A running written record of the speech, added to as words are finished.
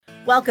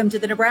Welcome to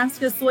the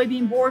Nebraska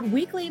Soybean Board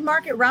Weekly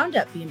Market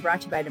Roundup, being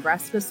brought to you by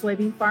Nebraska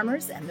soybean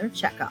farmers and their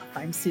checkoff.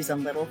 I'm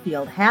Susan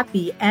Littlefield.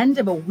 Happy end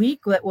of a week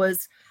that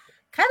was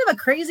kind of a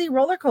crazy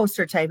roller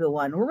coaster type of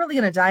one. We're really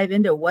going to dive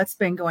into what's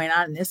been going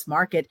on in this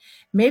market.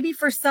 Maybe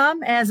for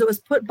some, as it was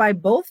put by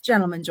both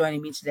gentlemen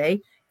joining me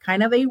today,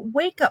 kind of a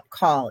wake-up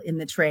call in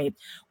the trade.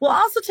 We'll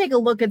also take a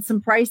look at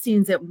some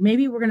pricings that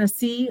maybe we're going to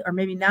see or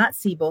maybe not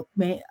see both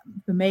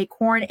May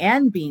corn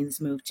and beans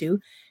move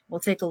to. We'll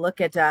take a look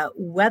at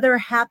weather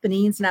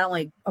happenings, not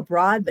only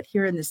abroad, but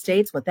here in the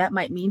States, what that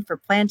might mean for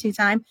planting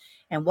time.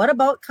 And what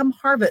about come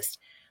harvest?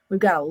 We've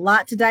got a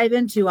lot to dive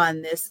into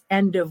on this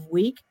end of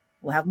week.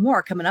 We'll have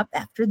more coming up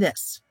after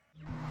this.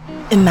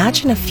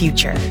 Imagine a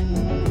future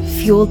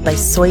fueled by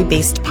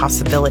soy-based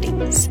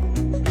possibilities.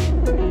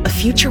 A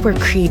future where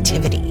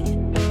creativity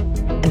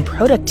and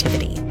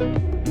productivity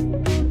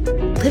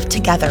live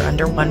together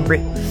under one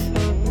roof.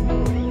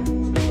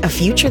 A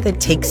future that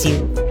takes you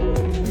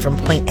from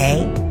point A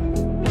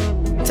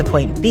to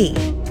point B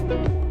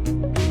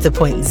to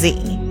point Z,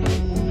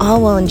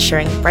 all while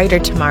ensuring brighter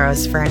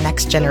tomorrows for our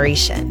next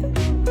generation.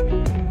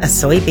 A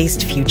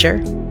soy-based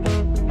future?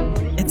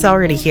 It's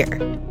already here.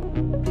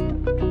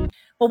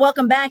 Well,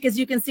 welcome back. As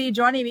you can see,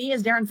 joining me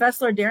is Darren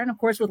Fessler. Darren, of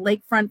course, with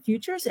Lakefront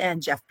Futures,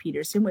 and Jeff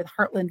Peterson with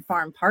Heartland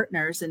Farm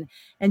Partners.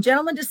 And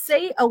gentlemen, to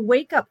say a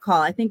wake-up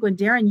call, I think when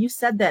Darren, you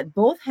said that,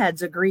 both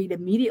heads agreed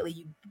immediately.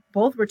 You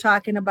both were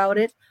talking about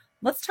it.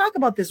 Let's talk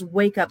about this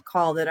wake-up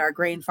call that our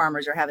grain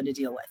farmers are having to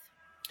deal with.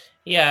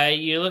 Yeah,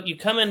 you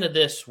come into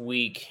this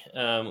week,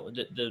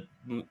 the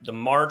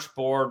March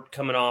board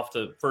coming off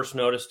the first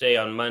notice day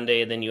on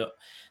Monday, and then you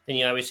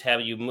always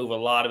you move a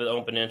lot of the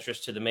open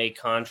interest to the May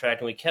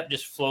contract, and we kept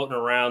just floating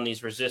around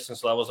these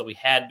resistance levels that we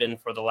had been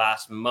for the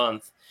last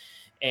month.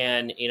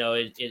 And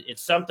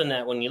it's something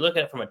that when you look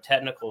at it from a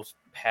technical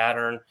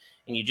pattern,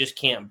 and you just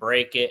can't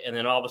break it, and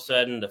then all of a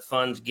sudden the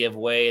funds give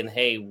way, and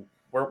hey,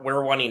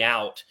 we're running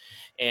out.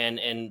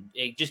 And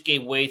it just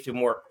gave way to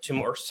more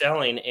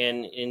selling,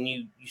 and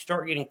you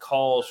start getting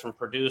calls from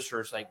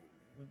producers like,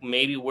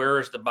 maybe where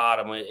is the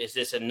bottom? Is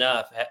this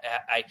enough?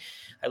 I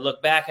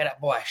look back at it,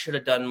 boy, I should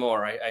have done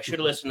more. I should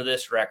have listened to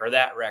this rec or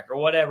that rec or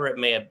whatever it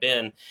may have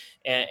been.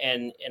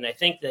 And I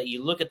think that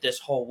you look at this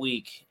whole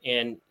week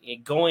and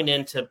going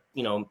into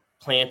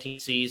planting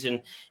season,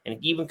 and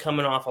even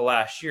coming off of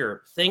last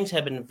year, things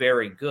have been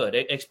very good,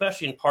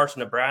 especially in parts of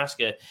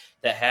Nebraska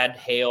that had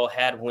hail,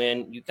 had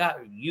wind. You got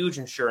huge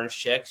insurance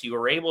checks. You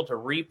were able to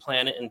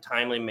replant it in a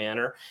timely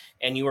manner,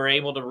 and you were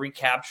able to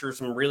recapture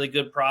some really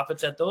good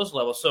profits at those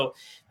levels. So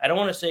I don't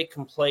want to say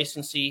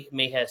complacency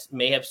may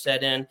have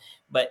set in,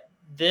 but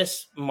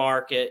this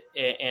market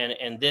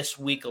and this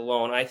week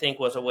alone, I think,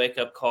 was a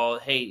wake-up call.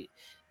 Hey,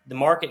 the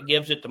market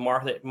gives it,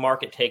 the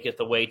market taketh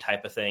away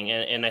type of thing.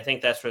 And I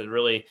think that's what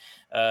really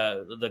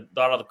a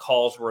lot of the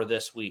calls were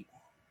this week.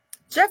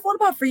 Jeff, what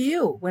about for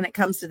you when it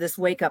comes to this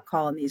wake-up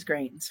call in these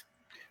grains?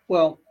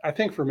 Well, I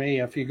think for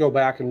me, if you go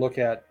back and look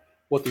at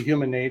what the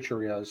human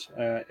nature is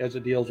as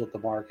it deals with the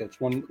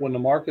markets, when the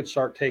markets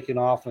start taking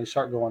off and they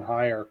start going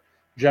higher,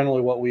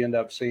 generally what we end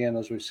up seeing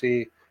is we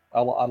see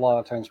a lot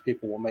of times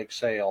people will make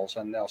sales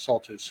and they'll sell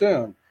too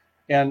soon.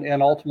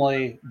 And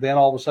ultimately, then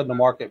all of a sudden the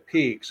market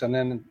peaks. And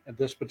then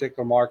this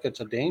particular market's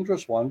a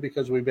dangerous one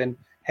because we've been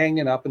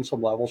hanging up in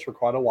some levels for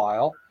quite a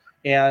while.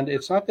 And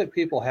it's not that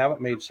people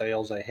haven't made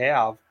sales, they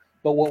have.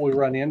 But what we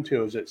run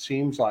into is it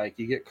seems like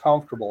you get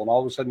comfortable and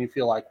all of a sudden you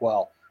feel like,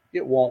 well,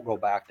 it won't go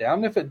back down.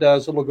 And if it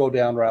does, it'll go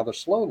down rather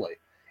slowly.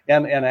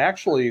 And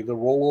actually the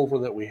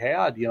rollover that we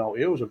had,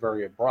 it was a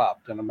very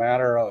abrupt. In a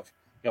matter of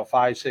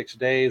 5-6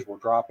 days, we're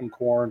dropping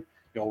corn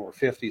over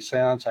 50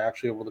 cents,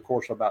 actually over the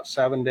course of about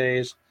 7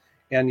 days.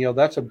 And,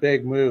 that's a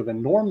big move.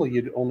 And normally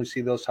you'd only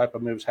see those type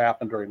of moves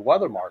happen during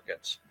weather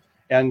markets.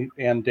 And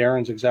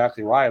Darren's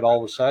exactly right.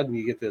 All of a sudden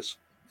you get this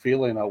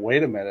feeling of,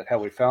 wait a minute,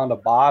 have we found a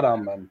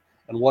bottom and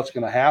what's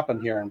going to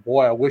happen here? And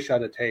boy, I wish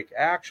I'd have taken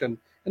action.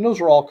 And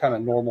those are all kind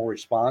of normal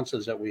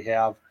responses that we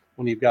have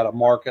when you've got a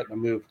market and a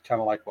move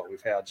kind of like what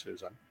we've had,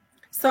 Susan.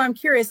 So I'm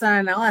curious,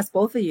 and I'll ask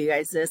both of you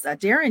guys this.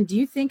 Darren, do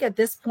you think at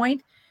this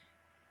point,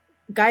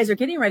 guys are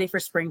getting ready for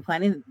spring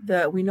planting?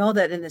 We know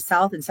that in the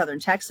South and Southern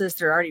Texas,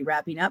 they're already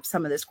wrapping up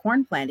some of this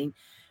corn planting.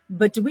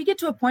 But do we get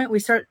to a point where we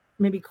start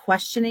maybe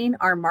questioning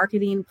our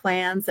marketing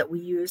plans that we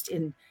used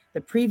in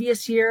the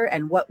previous year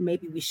and what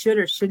maybe we should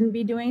or shouldn't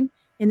be doing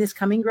in this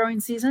coming growing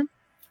season?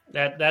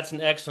 That's an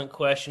excellent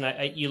question.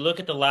 You look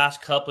at the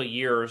last couple of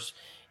years,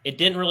 it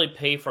didn't really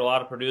pay for a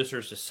lot of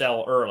producers to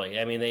sell early.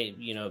 I mean,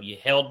 you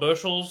held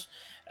bushels,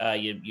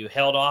 you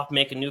held off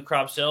making new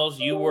crop sales.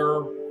 You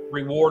were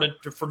rewarded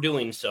for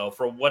doing so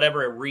for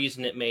whatever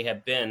reason it may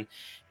have been.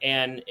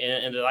 And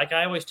like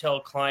I always tell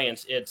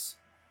clients, it's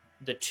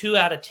the 2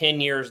 out of 10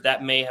 years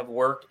that may have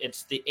worked.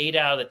 It's the 8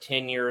 out of the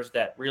 10 years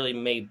that really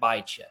may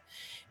bite you.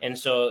 And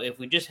so if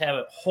we just have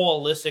a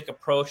holistic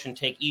approach and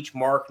take each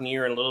marketing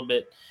year a little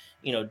bit,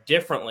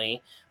 differently,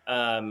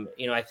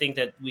 I think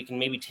that we can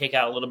maybe take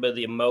out a little bit of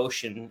the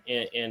emotion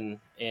in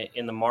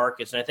the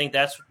markets. And I think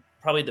that's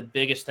probably the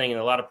biggest thing, and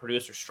a lot of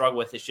producers struggle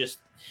with, is just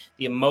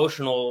the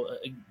emotional,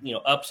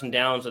 ups and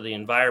downs of the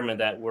environment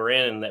that we're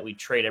in and that we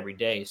trade every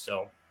day.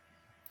 So,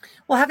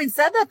 well, having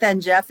said that,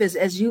 then Jeff, is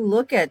as you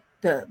look at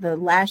the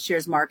last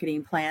year's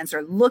marketing plans,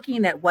 or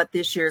looking at what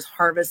this year's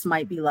harvest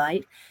might be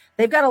like,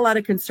 they've got a lot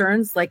of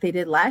concerns, like they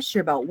did last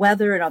year, about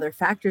weather and other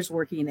factors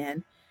working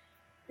in.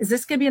 Is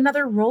this going to be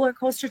another roller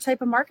coaster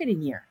type of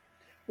marketing year?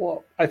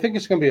 Well, I think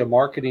it's going to be a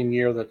marketing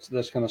year that's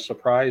going to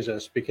surprise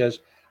us, because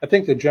I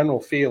think the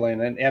general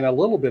feeling, and a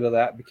little bit of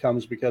that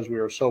becomes because we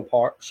were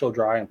so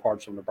dry in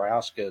parts of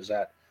Nebraska, is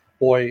that,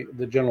 boy,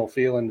 the general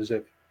feeling is,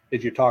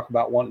 if you talk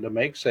about wanting to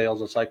make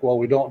sales, it's like, well,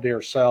 we don't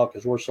dare sell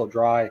because we're so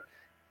dry.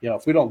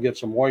 If we don't get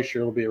some moisture,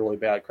 it'll be a really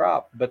bad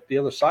crop. But the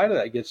other side of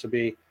that gets to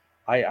be,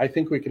 I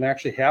think we can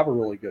actually have a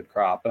really good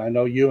crop. And I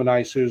know you and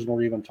I, Susan,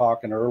 were even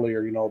talking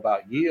earlier,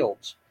 about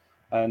yields.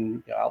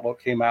 And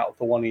Outlook came out with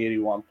the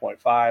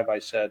 181.5. I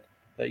said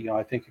that,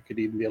 I think it could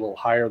even be a little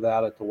higher than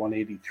that at the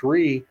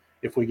 183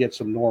 if we get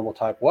some normal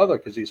type weather,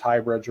 because these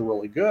hybrids are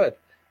really good.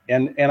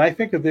 And I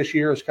think of this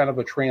year as kind of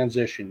a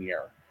transition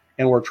year.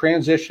 And we're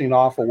transitioning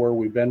off of where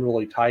we've been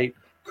really tight.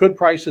 Could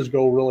prices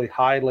go really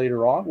high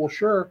later on? Well,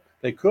 sure,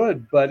 they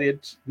could, but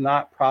it's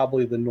not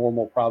probably the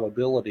normal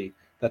probability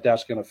that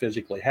that's going to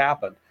physically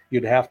happen.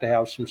 You'd have to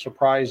have some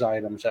surprise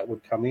items that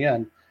would come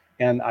in.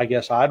 And I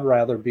guess I'd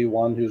rather be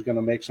one who's going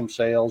to make some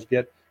sales,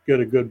 get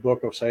a good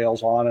book of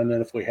sales on, and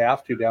then if we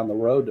have to down the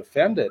road,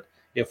 defend it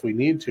if we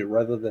need to,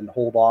 rather than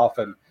hold off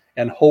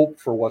and hope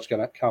for what's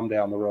going to come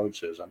down the road,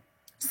 Susan.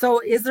 So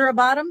is there a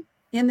bottom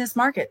in this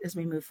market as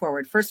we move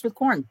forward? First with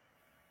corn.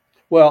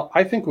 Well,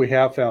 I think we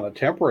have found a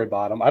temporary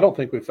bottom. I don't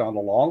think we found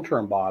a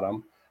long-term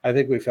bottom. I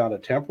think we found a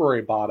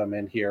temporary bottom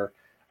in here.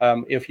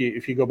 If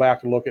you go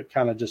back and look at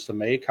kind of just the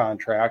May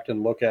contract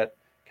and look at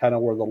kind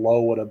of where the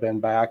low would have been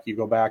back, you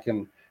go back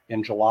in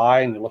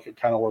July and you look at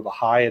kind of where the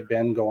high had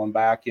been going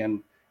back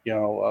in,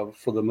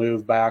 for the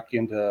move back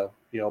into,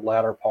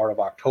 latter part of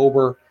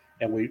October.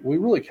 And we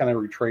really kind of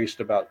retraced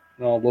about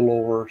a little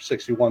over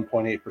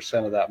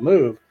 61.8% of that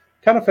move,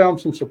 kind of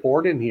found some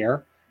support in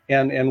here.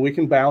 And we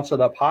can bounce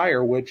it up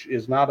higher, which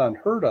is not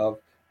unheard of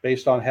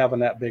based on having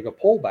that big a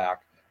pullback.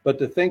 But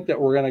to think that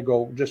we're going to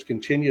go just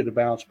continue to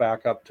bounce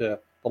back up to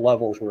the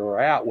levels we were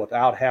at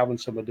without having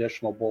some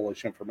additional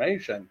bullish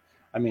information,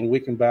 I mean, we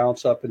can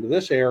bounce up into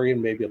this area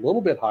and maybe a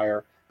little bit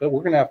higher, but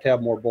we're going to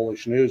have more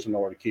bullish news in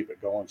order to keep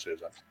it going,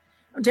 Susan.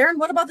 Darren,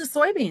 what about the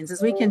soybeans?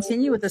 As we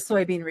continue with the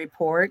soybean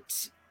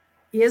report,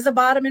 is a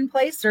bottom in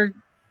place, or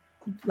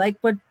like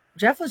what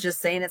Jeff was just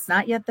saying, it's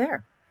not yet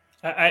there?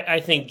 I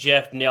think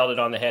Jeff nailed it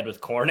on the head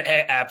with corn,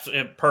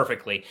 absolutely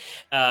perfectly.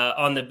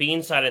 On the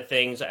bean side of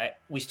things,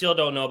 we still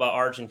don't know about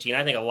Argentina.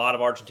 I think a lot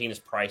of Argentina is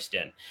priced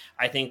in.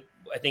 I think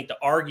the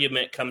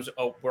argument comes,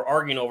 we're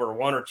arguing over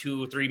 1 or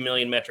 2, 3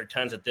 million metric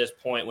tons at this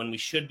point, when we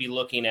should be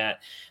looking at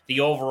the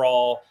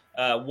overall,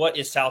 what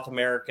is South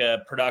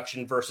America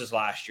production versus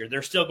last year.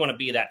 They're still going to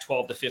be that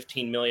 12 to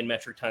 15 million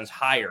metric tons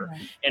higher.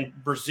 Right. And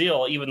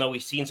Brazil, even though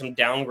we've seen some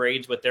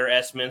downgrades with their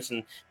estimates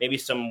and maybe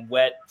some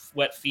wet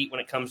feet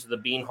when it comes to the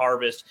bean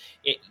harvest,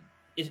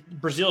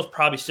 Brazil is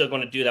probably still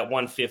going to do that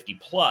 150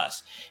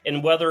 plus.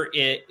 And whether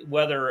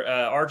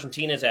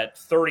Argentina is at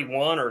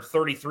 31 or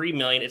 33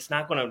 million, it's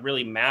not going to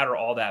really matter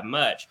all that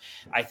much.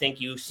 I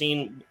think you've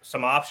seen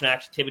some option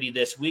activity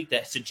this week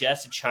that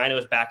suggests that China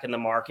is back in the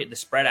market. The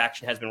spread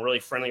action has been really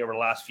friendly over the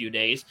last few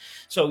days.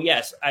 So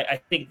yes,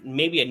 I think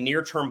maybe a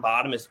near-term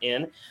bottom is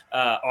in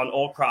on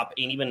old crop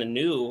and even the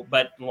new,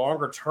 but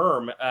longer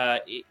term,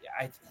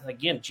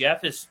 again,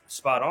 Jeff is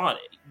spot on.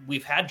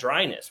 We've had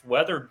dryness.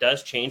 Weather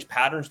does change.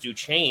 Patterns do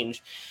change.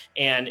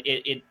 And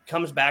it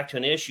comes back to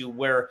an issue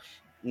where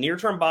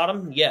near-term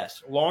bottom,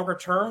 yes. Longer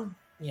term,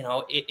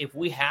 if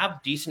we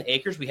have decent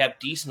acres, we have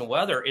decent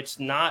weather, it's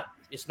not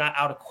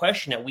out of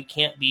question that we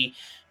can't be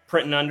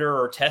printing under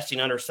or testing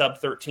under sub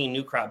 13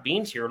 new crop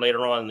beans here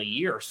later on in the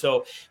year.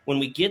 So when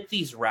we get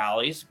these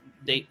rallies,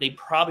 they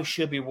probably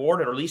should be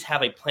rewarded, or at least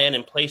have a plan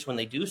in place when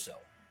they do so.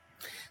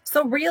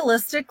 So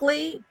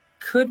realistically,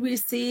 could we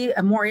see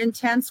a more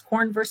intense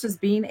corn versus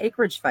bean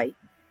acreage fight?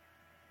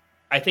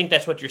 I think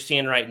that's what you're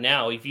seeing right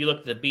now. If you look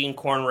at the bean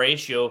corn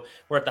ratio,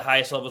 we're at the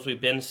highest levels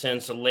we've been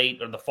since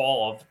the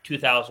fall of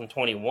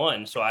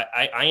 2021. So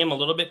I am a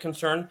little bit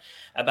concerned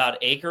about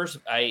acres.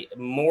 I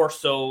more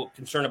so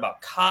concerned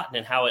about cotton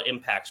and how it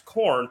impacts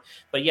corn.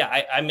 But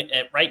yeah,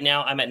 right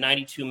now I'm at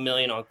 92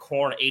 million on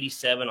corn,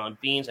 87 on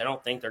beans. I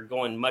don't think they're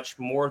going much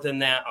more than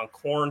that on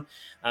corn.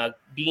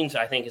 Beans,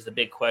 I think, is the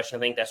big question. I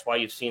think that's why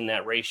you've seen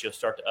that ratio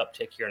start to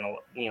uptick here in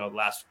the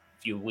last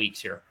few weeks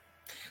here.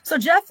 So,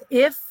 Jeff,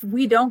 if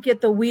we don't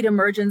get the wheat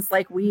emergence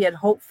like we had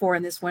hoped for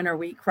in this winter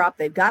wheat crop,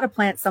 they've got to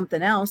plant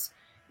something else.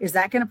 Is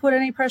that going to put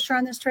any pressure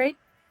on this trade?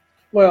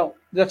 Well,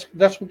 that's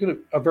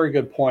a very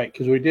good point,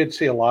 because we did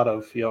see a lot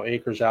of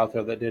acres out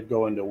there that did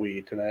go into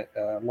wheat, and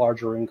a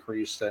larger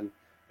increase than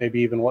maybe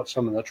even what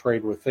some of the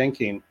trade were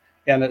thinking.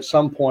 And at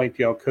some point,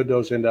 could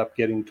those end up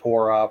getting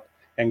tore up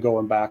and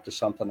going back to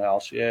something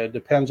else? It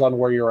depends on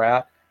where you're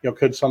at.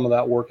 Could some of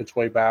that work its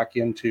way back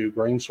into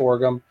grain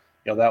sorghum?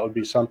 that would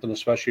be something,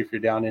 especially if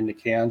you're down into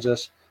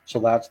Kansas. So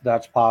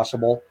that's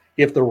possible.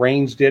 If the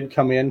rains did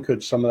come in,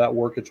 could some of that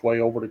work its way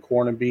over to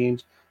corn and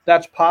beans?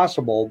 That's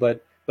possible,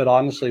 but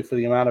honestly, for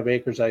the amount of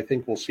acres I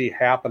think we'll see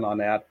happen on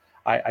that,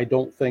 I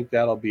don't think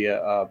that'll be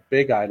a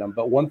big item.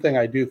 But one thing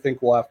I do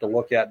think we'll have to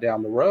look at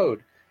down the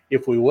road,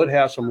 if we would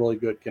have some really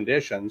good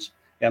conditions,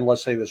 and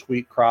let's say this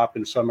wheat crop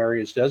in some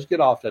areas does get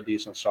off to a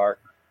decent start,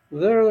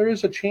 there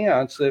is a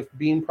chance that if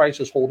bean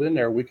prices hold in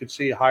there, we could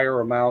see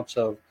higher amounts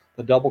of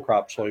the double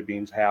crop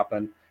soybeans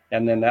happen,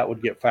 and then that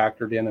would get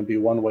factored in and be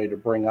one way to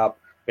bring up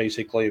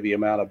basically the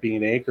amount of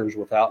bean acres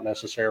without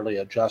necessarily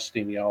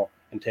adjusting,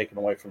 and taking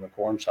away from the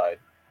corn side.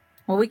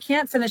 Well, we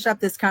can't finish up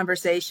this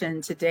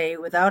conversation today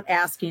without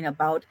asking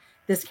about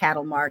this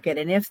cattle market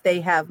and if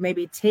they have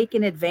maybe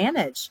taken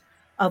advantage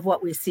of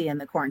what we see in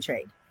the corn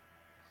trade.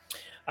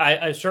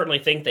 I certainly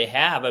think they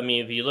have. I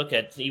mean, if you look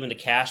at even the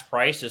cash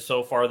prices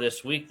so far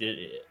this week,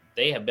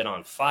 they have been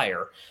on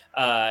fire.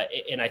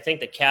 And I think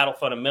the cattle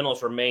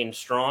fundamentals remain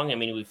strong. I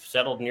mean, we've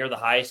settled near the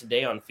highest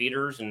today on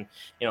feeders, and,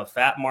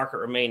 fat market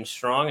remains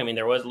strong. I mean,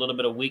 there was a little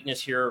bit of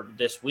weakness here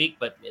this week,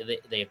 but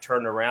they have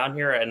turned around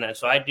here. And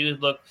so I do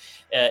look,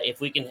 if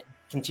we can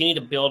continue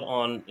to build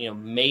on,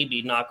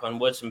 maybe knock on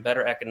wood, some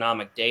better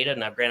economic data.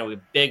 Now, granted, we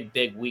have a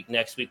big week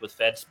next week with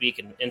Fed speak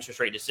and interest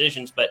rate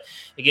decisions. But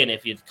again,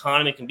 if the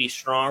economy can be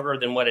stronger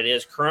than what it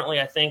is currently,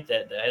 I think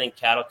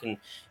cattle can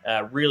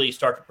really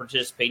start to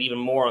participate even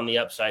more on the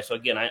upside. So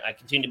again, I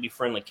continue to be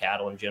friendly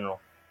cattle in general.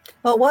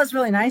 Well, it was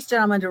really nice,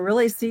 gentlemen, to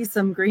really see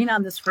some green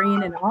on the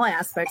screen in all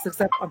aspects,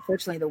 except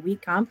unfortunately the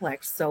wheat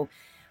complex. So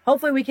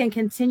hopefully we can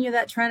continue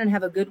that trend and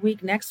have a good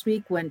week next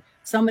week when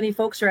so many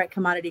folks are at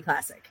Commodity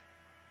Classic.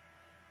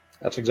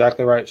 That's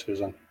exactly right,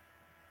 Susan.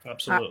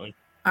 Absolutely.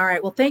 All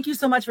right. Well, thank you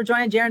so much for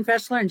joining Jaron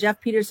Fechler and Jeff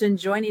Peterson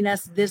joining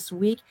us this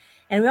week.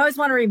 And we always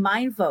want to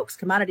remind folks,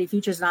 commodity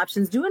futures and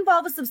options do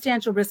involve a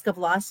substantial risk of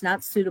loss,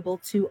 not suitable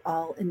to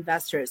all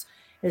investors.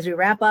 As we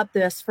wrap up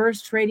this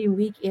first trading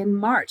week in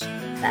March,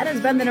 that has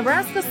been the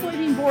Nebraska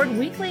Soybean Board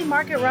Weekly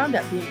Market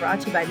Roundup, being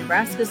brought to you by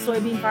Nebraska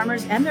soybean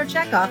farmers and their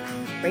checkoff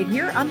right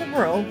here on the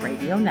Rural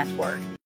Radio Network.